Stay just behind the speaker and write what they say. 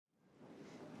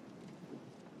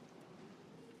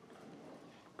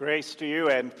Grace to you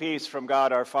and peace from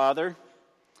God our Father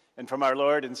and from our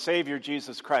Lord and Savior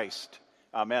Jesus Christ.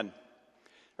 Amen.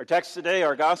 Our text today,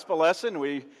 our gospel lesson,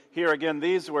 we hear again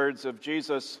these words of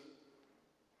Jesus.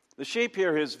 The sheep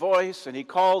hear his voice, and he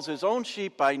calls his own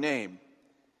sheep by name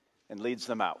and leads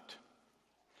them out.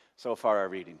 So far our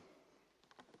reading.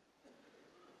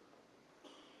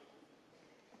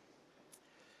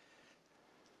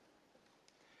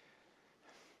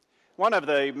 One of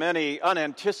the many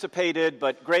unanticipated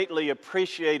but greatly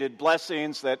appreciated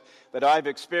blessings that I've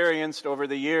experienced over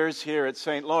the years here at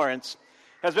St. Lawrence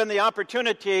has been the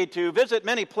opportunity to visit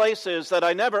many places that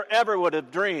I never ever would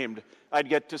have dreamed I'd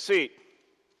get to see.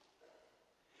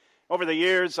 Over the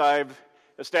years, I've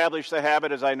established the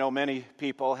habit, as I know many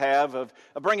people have, of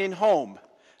bringing home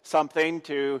something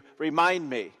to remind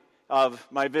me of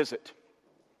my visit.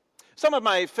 Some of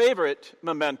my favorite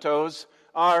mementos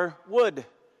are wood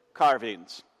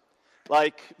carvings,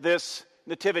 like this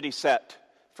nativity set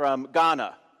from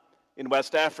Ghana in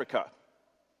West Africa,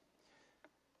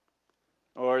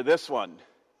 or this one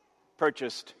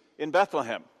purchased in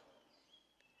Bethlehem.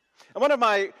 And one of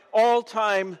my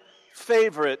all-time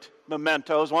favorite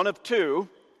mementos, one of two,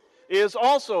 is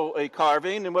also a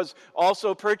carving and was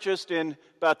also purchased in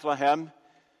Bethlehem.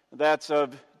 That's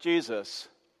of Jesus,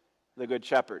 the Good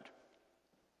Shepherd.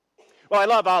 Well, I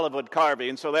love olive wood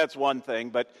carving, so that's one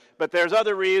thing, but there's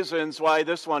other reasons why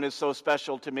this one is so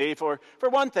special to me. For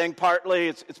one thing, partly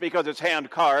it's because it's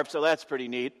hand-carved, so that's pretty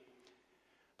neat.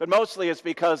 But mostly it's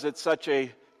because it's such a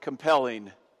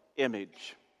compelling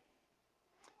image.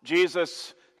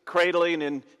 Jesus cradling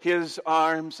in his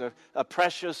arms a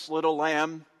precious little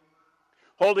lamb,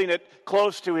 holding it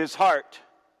close to his heart,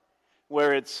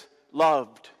 where it's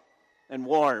loved and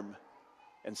warm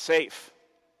and safe.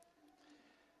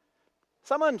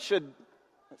 Someone should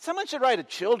write a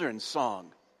children's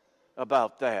song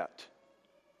about that.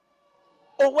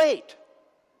 Oh, wait.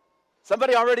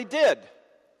 Somebody already did.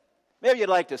 Maybe you'd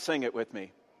like to sing it with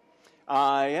me.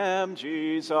 I am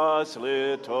Jesus'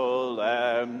 little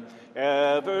lamb,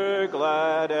 ever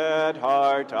glad at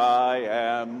heart I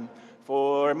am.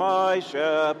 For my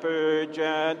shepherd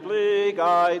gently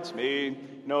guides me,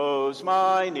 knows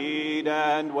my need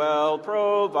and well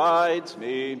provides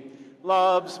me.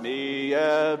 Loves me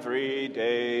every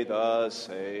day the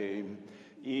same,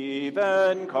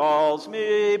 even calls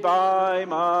me by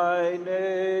my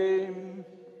name.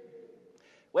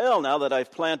 Well, now that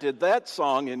I've planted that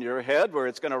song in your head where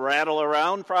it's going to rattle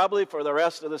around probably for the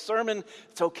rest of the sermon,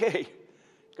 it's okay,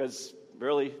 because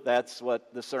really that's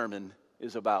what the sermon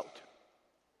is about.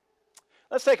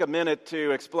 Let's take a minute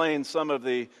to explain some of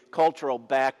the cultural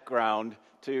background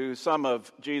to some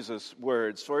of Jesus'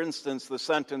 words. For instance, the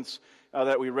sentence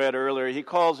that we read earlier, he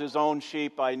calls his own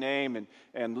sheep by name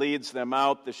and leads them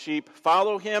out. The sheep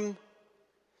follow him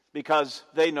because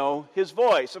they know his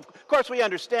voice. Of course, we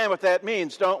understand what that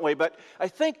means, don't we? But I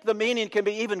think the meaning can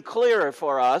be even clearer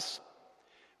for us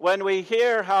when we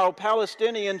hear how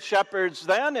Palestinian shepherds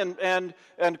then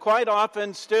and quite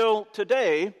often still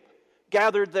today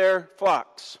gathered their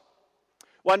flocks.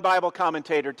 One Bible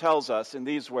commentator tells us in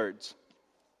these words,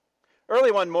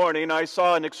 "Early one morning, I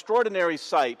saw an extraordinary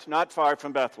sight not far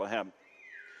from Bethlehem.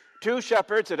 Two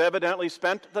shepherds had evidently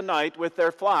spent the night with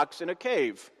their flocks in a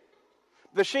cave.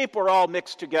 The sheep were all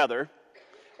mixed together,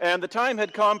 and the time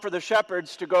had come for the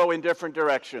shepherds to go in different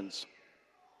directions.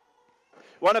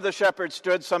 One of the shepherds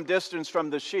stood some distance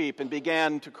from the sheep and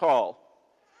began to call.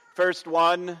 First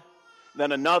one,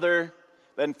 then another,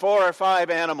 then 4 or 5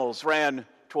 animals ran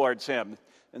towards him,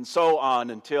 and so on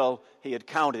until he had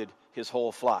counted his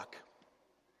whole flock."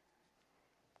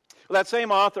 That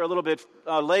same author, a little bit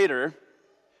later,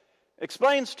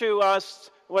 explains to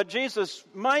us what Jesus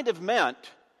might have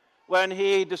meant when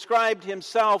he described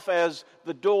himself as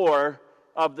the door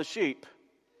of the sheep.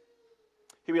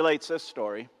 He relates this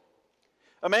story.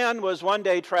 A man was one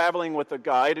day traveling with a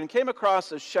guide and came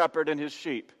across a shepherd and his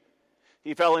sheep.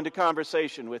 He fell into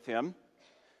conversation with him.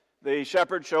 The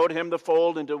shepherd showed him the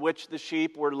fold into which the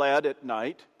sheep were led at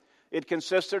night. It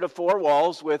consisted of 4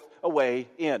 walls with a way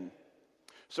in.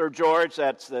 Sir George,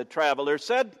 that's the traveler,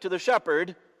 said to the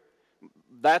shepherd,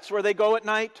 "That's where they go at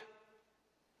night?"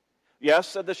 "Yes,"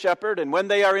 said the shepherd, "and when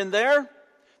they are in there,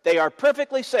 they are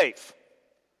perfectly safe."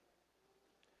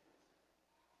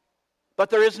 "But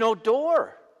there is no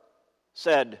door,"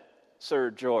 said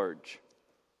Sir George.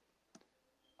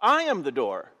 "I am the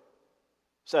door,"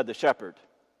 said the shepherd.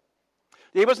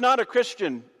 He was not a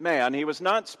Christian man. He was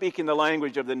not speaking the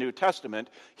language of the New Testament.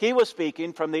 He was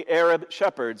speaking from the Arab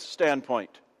shepherd's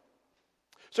standpoint.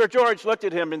 Sir George looked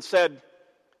at him and said,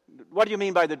 "What do you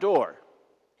mean by the door?"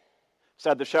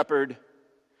 Said the shepherd,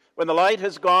 When the light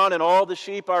has gone and all the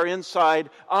sheep are inside,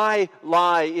 I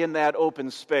lie in that open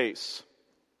space.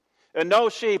 And no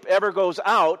sheep ever goes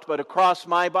out but across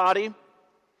my body,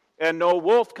 and no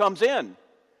wolf comes in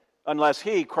unless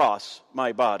he cross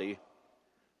my body.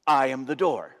 I am the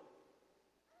door.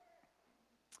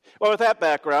 Well, with that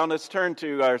background, let's turn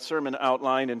to our sermon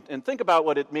outline and think about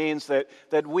what it means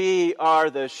that we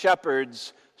are the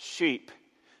shepherd's sheep,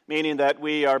 meaning that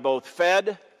we are both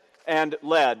fed and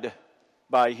led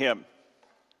by him.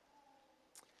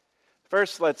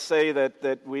 First, let's say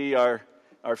that we are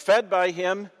fed by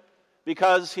him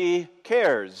because he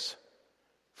cares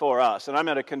for us. And I'm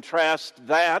going to contrast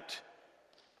that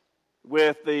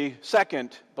with the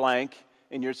second blank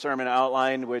in your sermon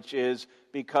outline, which is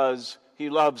because he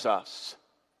loves us.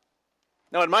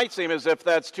 Now, it might seem as if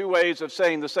that's two ways of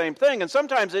saying the same thing, and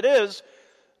sometimes it is,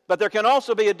 but there can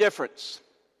also be a difference.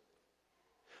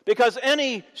 Because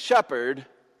any shepherd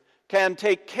can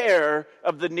take care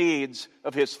of the needs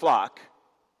of his flock,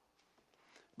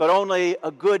 but only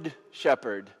a good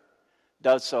shepherd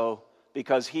does so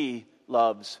because he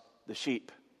loves the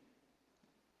sheep.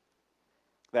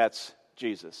 That's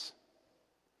Jesus.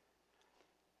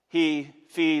 He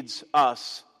feeds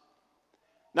us,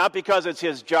 not because it's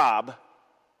his job,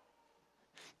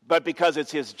 but because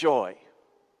it's his joy.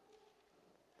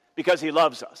 Because he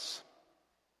loves us.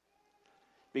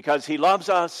 Because he loves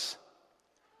us,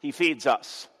 he feeds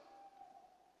us.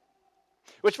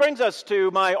 Which brings us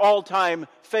to my all-time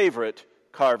favorite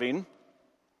carving,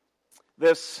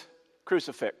 this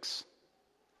crucifix,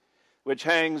 which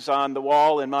hangs on the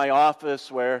wall in my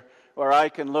office where I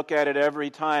can look at it every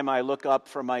time I look up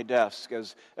from my desk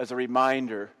as a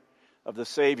reminder of the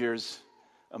Savior's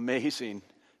amazing,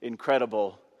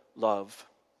 incredible love.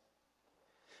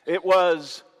 It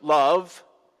was love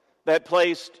that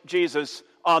placed Jesus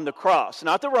on the cross,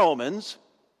 not the Romans,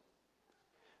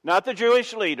 not the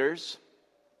Jewish leaders.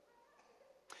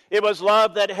 It was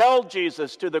love that held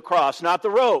Jesus to the cross, not the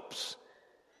ropes,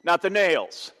 not the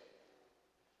nails.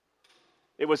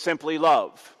 It was simply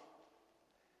love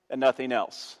and nothing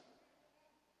else.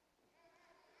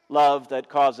 Love that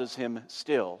causes him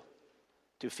still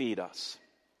to feed us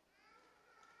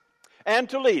and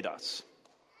to lead us.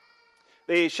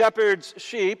 The shepherd's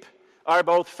sheep are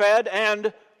both fed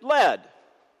and led.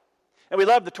 And we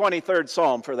love the 23rd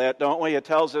Psalm for that, don't we? It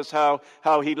tells us how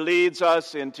he leads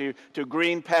us into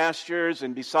green pastures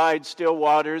and beside still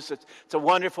waters. It's a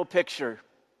wonderful picture.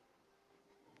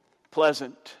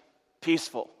 Pleasant,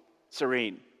 peaceful,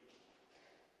 serene.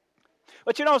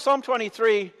 But you know, Psalm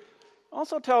 23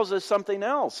 also tells us something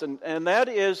else, and that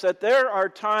is that there are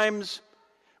times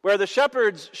where the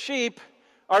shepherd's sheep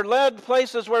are led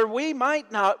places where we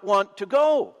might not want to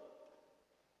go,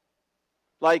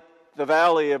 like the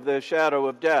valley of the shadow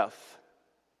of death,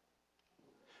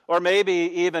 or maybe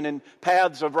even in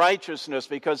paths of righteousness,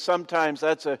 because sometimes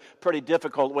that's a pretty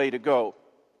difficult way to go.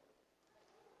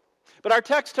 But our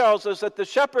text tells us that the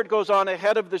shepherd goes on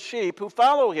ahead of the sheep who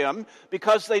follow him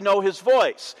because they know his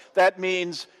voice. That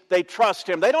means they trust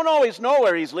him. They don't always know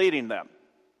where he's leading them,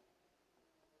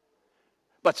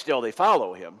 but still they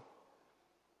follow him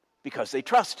because they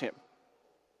trust him.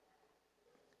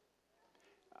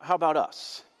 How about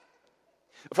us?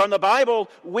 From the Bible,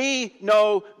 we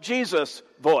know Jesus'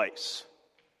 voice.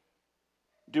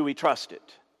 Do we trust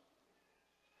it?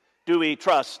 Do we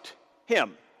trust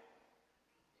him?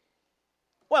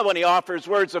 Well, when he offers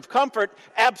words of comfort,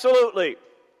 absolutely.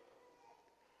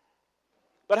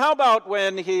 But how about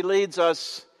when he leads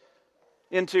us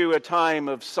into a time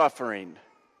of suffering,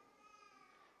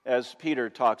 as Peter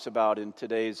talks about in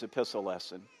today's epistle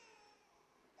lesson?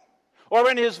 Or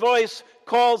when his voice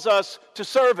calls us to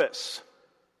service,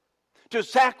 to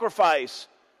sacrifice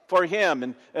for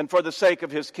him and for the sake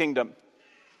of his kingdom.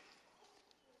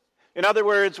 In other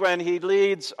words, when he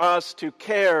leads us to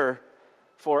care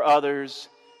for others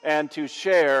and to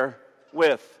share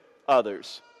with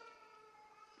others.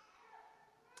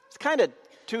 It's kind of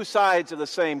two sides of the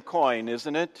same coin,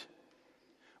 isn't it?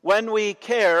 When we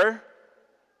care,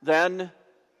 then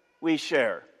we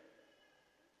share.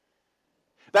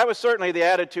 That was certainly the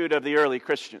attitude of the early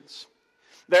Christians.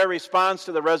 Their response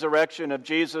to the resurrection of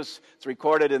Jesus is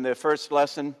recorded in the first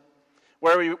lesson,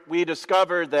 where we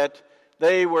discovered that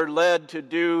they were led to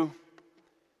do,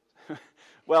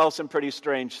 well, some pretty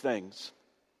strange things.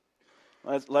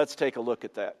 Let's take a look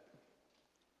at that.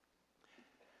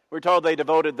 We're told they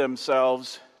devoted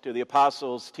themselves to the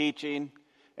apostles' teaching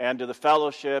and to the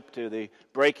fellowship, to the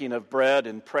breaking of bread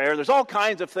and prayer. There's all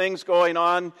kinds of things going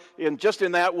on just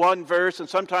in that one verse, and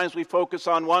sometimes we focus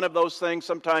on one of those things,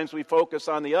 sometimes we focus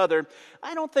on the other.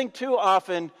 I don't think too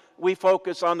often we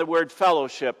focus on the word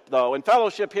fellowship, though. And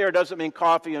fellowship here doesn't mean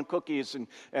coffee and cookies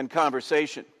and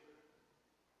conversation.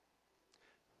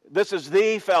 This is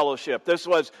the fellowship. This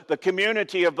was the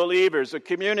community of believers, a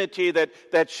community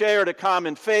that shared a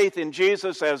common faith in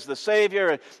Jesus as the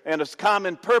Savior and a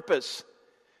common purpose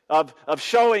of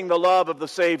showing the love of the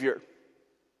Savior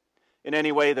in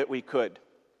any way that we could.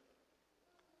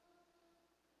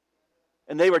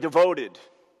 And they were devoted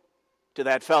to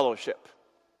that fellowship,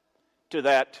 to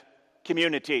that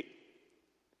community.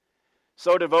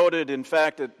 So devoted, in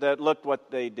fact, that look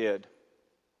what they did.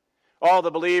 All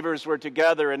the believers were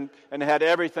together and had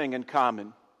everything in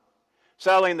common.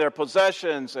 Selling their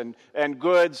possessions and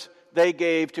goods, they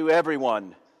gave to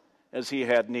everyone as he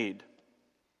had need.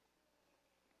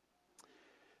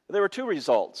 There were two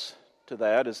results to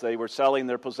that as they were selling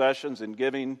their possessions and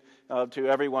giving to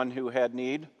everyone who had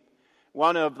need.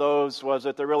 One of those was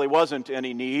that there really wasn't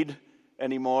any need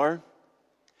anymore.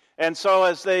 And so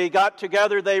as they got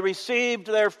together, they received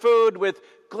their food with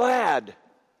glad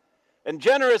and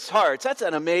generous hearts. That's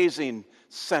an amazing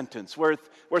sentence. We're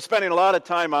spending a lot of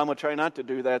time on. We'll try not to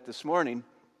do that this morning.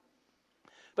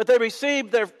 But they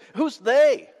received who's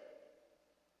they?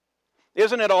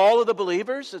 Isn't it all of the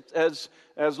believers, as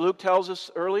Luke tells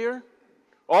us earlier?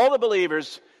 All the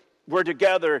believers were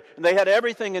together, and they had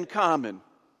everything in common.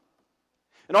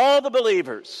 And all the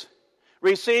believers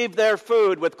received their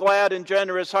food with glad and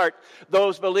generous heart.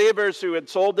 Those believers who had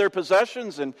sold their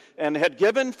possessions and had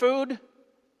given food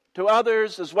to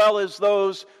others, as well as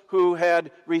those who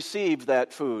had received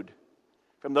that food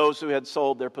from those who had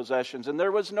sold their possessions. And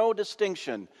there was no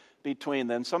distinction between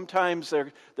them. Sometimes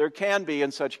there can be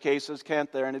in such cases,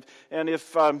 can't there? And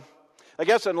if I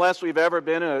guess unless we've ever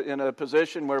been in a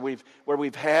position where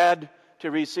we've had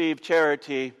to receive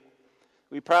charity,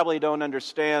 we probably don't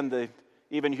understand the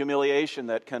even humiliation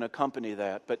that can accompany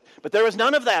that. But there was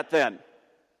none of that then.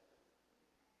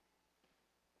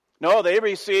 No, they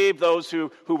received, those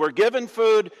who were given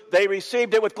food, they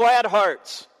received it with glad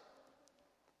hearts.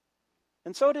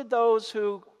 And so did those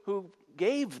who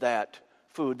gave that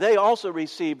food. They also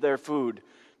received their food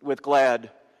with glad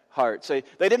hearts. They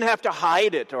didn't have to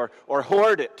hide it or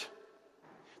hoard it.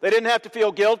 They didn't have to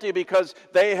feel guilty because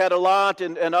they had a lot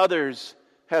and others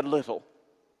had little.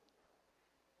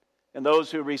 And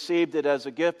those who received it as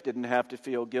a gift didn't have to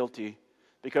feel guilty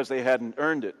because they hadn't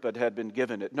earned it but had been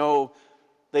given it. No,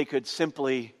 they could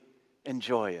simply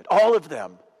enjoy it. All of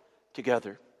them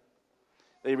together.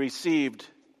 They received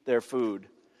their food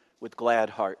with glad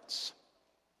hearts.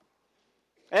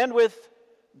 And with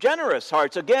generous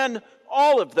hearts. Again,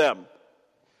 all of them.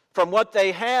 From what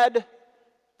they had,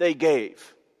 they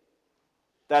gave.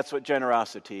 That's what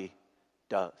generosity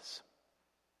does.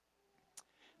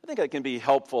 I think it can be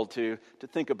helpful to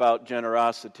think about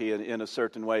generosity in a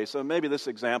certain way. So maybe this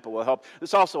example will help.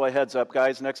 This also a heads up,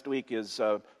 guys. Next week is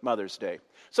Mother's Day.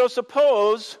 So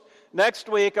suppose next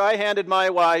week I handed my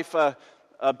wife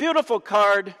a beautiful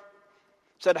card,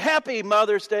 said, "Happy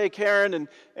Mother's Day, Karen,"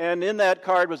 and in that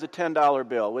card was a $10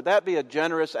 bill. Would that be a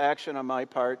generous action on my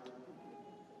part?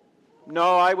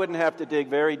 No, I wouldn't have to dig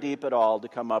very deep at all to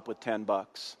come up with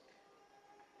 $10.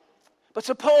 But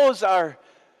suppose our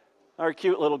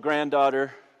cute little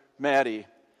granddaughter, Maddie,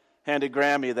 handed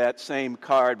Grammy that same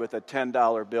card with a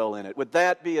 $10 bill in it. Would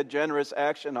that be a generous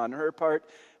action on her part?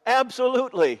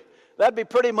 Absolutely. That'd be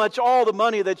pretty much all the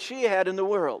money that she had in the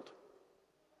world.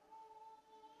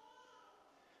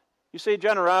 You see,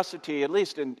 generosity, at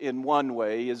least in one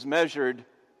way, is measured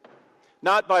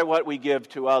not by what we give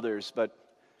to others, but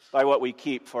by what we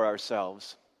keep for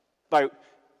ourselves. By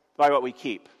what we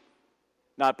keep,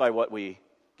 not by what we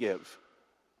give.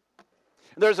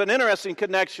 There's an interesting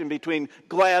connection between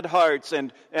glad hearts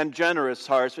and generous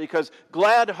hearts, because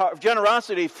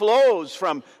generosity flows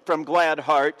from glad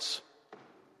hearts.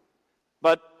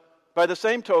 But by the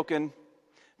same token,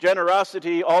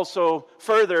 generosity also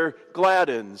further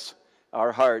gladdens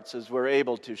our hearts as we're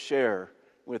able to share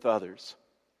with others.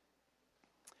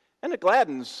 And it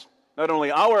gladdens not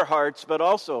only our hearts, but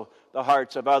also the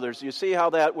hearts of others. You see how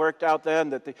that worked out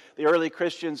then? That the early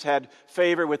Christians had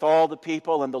favor with all the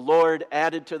people, and the Lord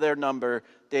added to their number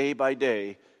day by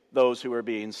day those who were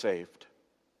being saved.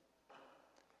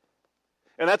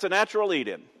 And that's a natural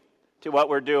lead-in to what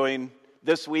we're doing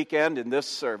this weekend in this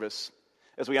service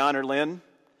as we honor Lynn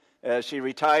as she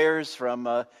retires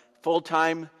from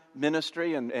full-time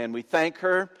ministry, and we thank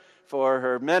her for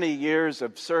her many years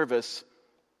of service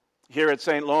here at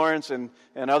St. Lawrence and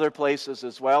other places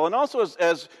as well. And also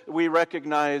as we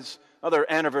recognize other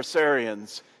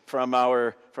anniversarians from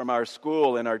our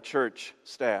school and our church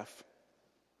staff.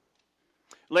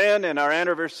 Lynn and our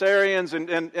anniversarians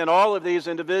and all of these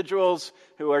individuals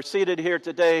who are seated here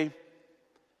today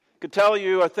could tell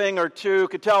you a thing or two,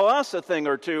 could tell us a thing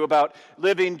or two about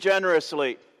living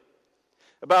generously,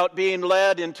 about being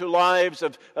led into lives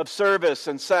of service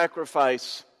and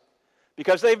sacrifice,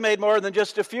 because they've made more than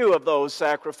just a few of those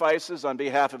sacrifices on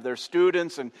behalf of their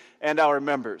students and our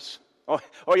members.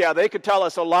 Oh yeah, they could tell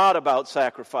us a lot about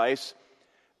sacrifice,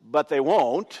 but they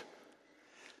won't,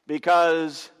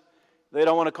 because they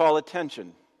don't want to call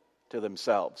attention to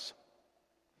themselves,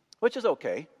 which is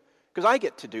okay, because I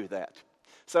get to do that.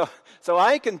 So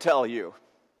I can tell you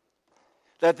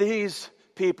that these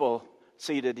people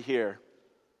seated here,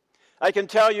 I can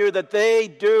tell you that they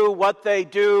do what they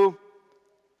do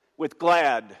with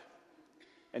glad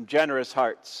and generous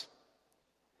hearts,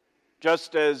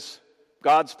 just as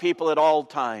God's people at all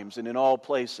times and in all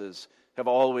places have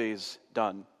always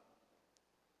done.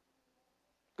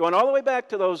 Going all the way back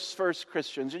to those first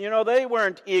Christians, and they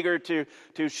weren't eager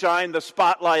to shine the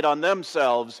spotlight on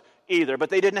themselves either, but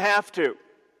they didn't have to.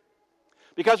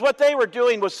 Because what they were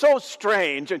doing was so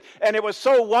strange and it was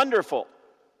so wonderful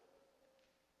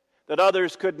that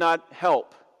others could not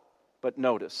help but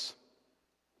notice.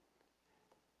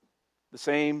 The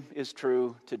same is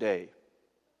true today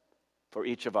for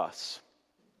each of us.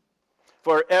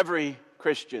 For every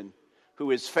Christian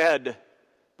who is fed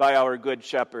by our Good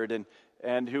Shepherd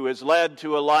and who is led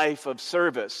to a life of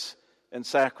service and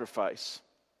sacrifice.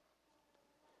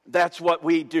 That's what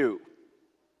we do.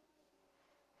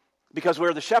 Because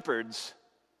we're the shepherd's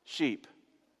sheep.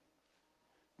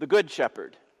 The Good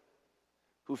Shepherd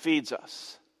who feeds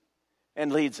us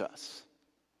and leads us.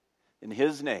 In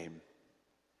His name,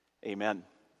 amen.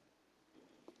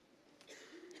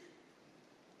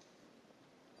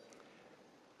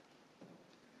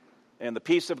 And the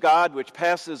peace of God, which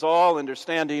passes all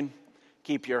understanding,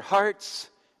 keep your hearts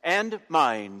and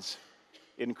minds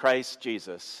in Christ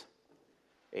Jesus.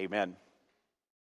 Amen.